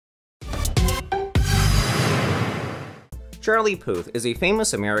Charlie Puth is a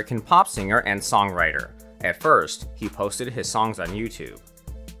famous American pop singer and songwriter. At first, he posted his songs on YouTube.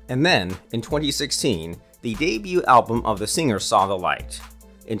 And then, in 2016, the debut album of the singer saw the light.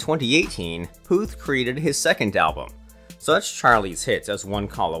 In 2018, Puth created his second album. Such Charlie's hits as One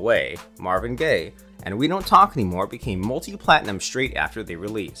Call Away, Marvin Gaye, and We Don't Talk Anymore became multi-platinum straight after their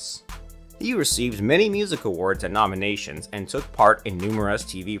release. He received many music awards and nominations and took part in numerous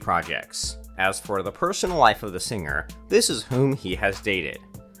TV projects. As for the personal life of the singer, this is whom he has dated.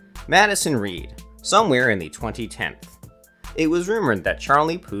 Madison Reed, somewhere in the 2010s. It was rumored that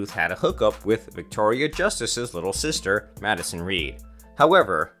Charlie Puth had a hookup with Victoria Justice's little sister, Madison Reed.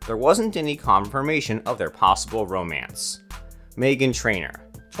 However, there wasn't any confirmation of their possible romance. Meghan Trainor,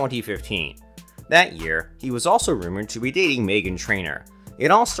 2015. That year, he was also rumored to be dating Meghan Trainor. It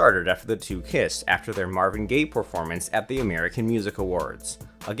all started after the two kissed after their Marvin Gaye performance at the American Music Awards.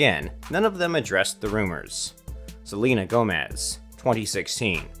 Again, none of them addressed the rumors. Selena Gomez,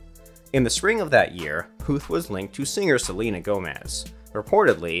 2016. In the spring of that year, Puth was linked to singer Selena Gomez.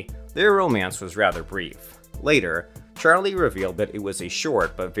 Reportedly, their romance was rather brief. Later, Charlie revealed that it was a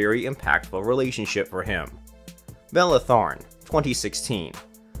short but very impactful relationship for him. Bella Thorne, 2016.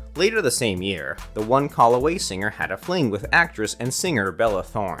 Later the same year, the One Call Away singer had a fling with actress and singer Bella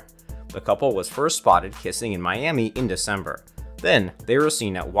Thorne. The couple was first spotted kissing in Miami in December. Then, they were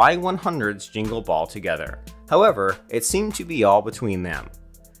seen at Y100's Jingle Ball together. However, it seemed to be all between them.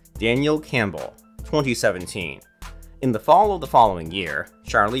 Danielle Campbell, 2017. In the fall of the following year,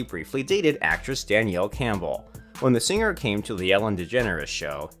 Charlie briefly dated actress Danielle Campbell. When the singer came to the Ellen DeGeneres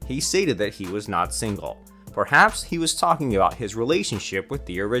show, he stated that he was not single. Perhaps he was talking about his relationship with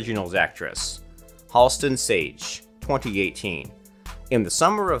the original's actress. Halston Sage, 2018. In the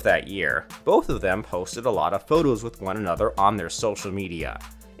summer of that year, both of them posted a lot of photos with one another on their social media.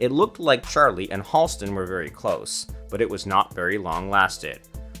 It looked like Charlie and Halston were very close, but it was not very long lasted.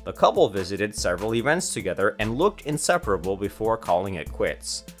 The couple visited several events together and looked inseparable before calling it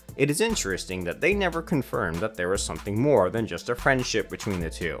quits. It is interesting that they never confirmed that there was something more than just a friendship between the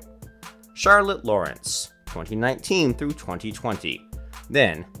two. Charlotte Lawrence, 2019 through 2020.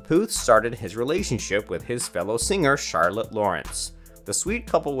 Then, Puth started his relationship with his fellow singer Charlotte Lawrence. The sweet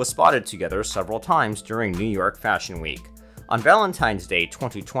couple was spotted together several times during New York Fashion Week. On Valentine's Day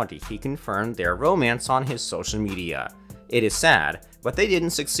 2020, he confirmed their romance on his social media. It is sad, but they didn't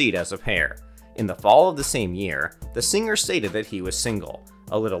succeed as a pair. In the fall of the same year, the singer stated that he was single.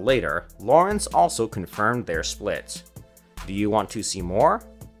 A little later, Lawrence also confirmed their split. Do you want to see more?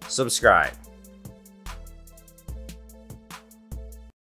 Subscribe.